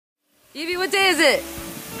Evie, what day is it?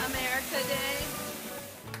 America Day.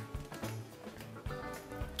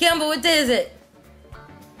 Campbell, what day is it?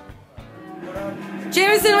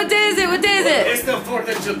 Jameson, what day is it? What day is it? It's the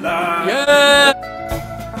 4th of July. Yeah!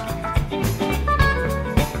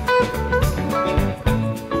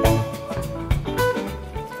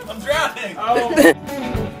 I'm drowning.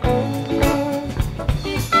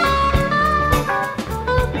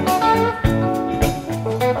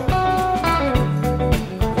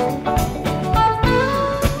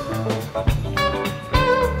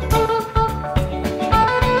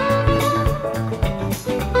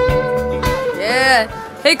 Yeah.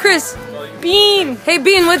 Hey, Chris. Bean. Hey,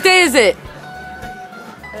 Bean, what day is it?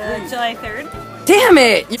 July 3rd. Damn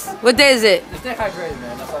it! What day is it? Stay hydrated,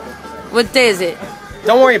 man. That's all. What day is it?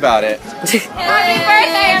 Don't worry about it. Happy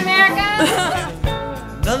birthday, America!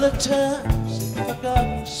 Another time,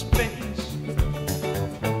 forgotten space.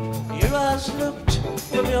 Your eyes looked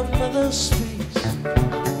from your mother's face.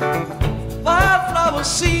 Wildflower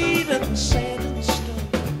seed and sand and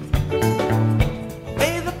stone.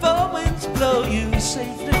 May the four winds blow you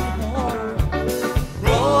safely home.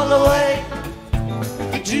 Roll away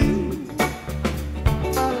the dew.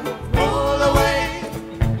 Roll away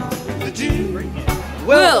the dew.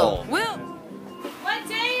 Will. What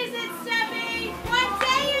day is it, Steffi? What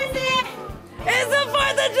day is it? It's the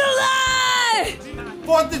 4th of July!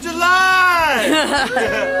 4th of July!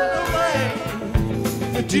 Roll away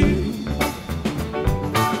the dew.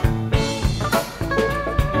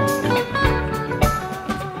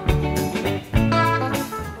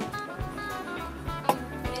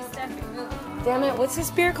 Hey, Steffi, move. Damn it, what's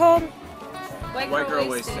this beer called? White girl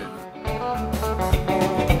wasted.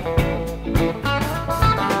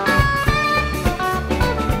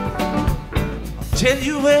 Tell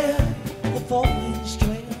you where the four winds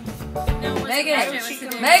trail. No, what's Megan. the what's the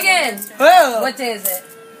day? Megan! Whoa. What day is it?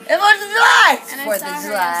 It's 4th of July! It's And I 4th saw of her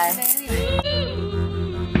July. yesterday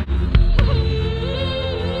anyway.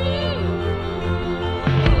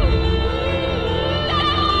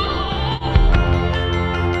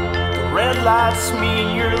 The red lights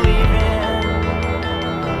mean you're leaving.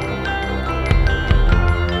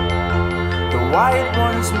 The white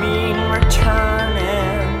ones mean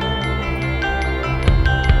returning.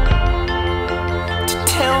 To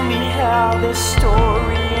tell me how this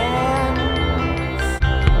story ends.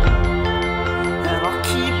 And I'll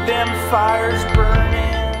keep them fires burning.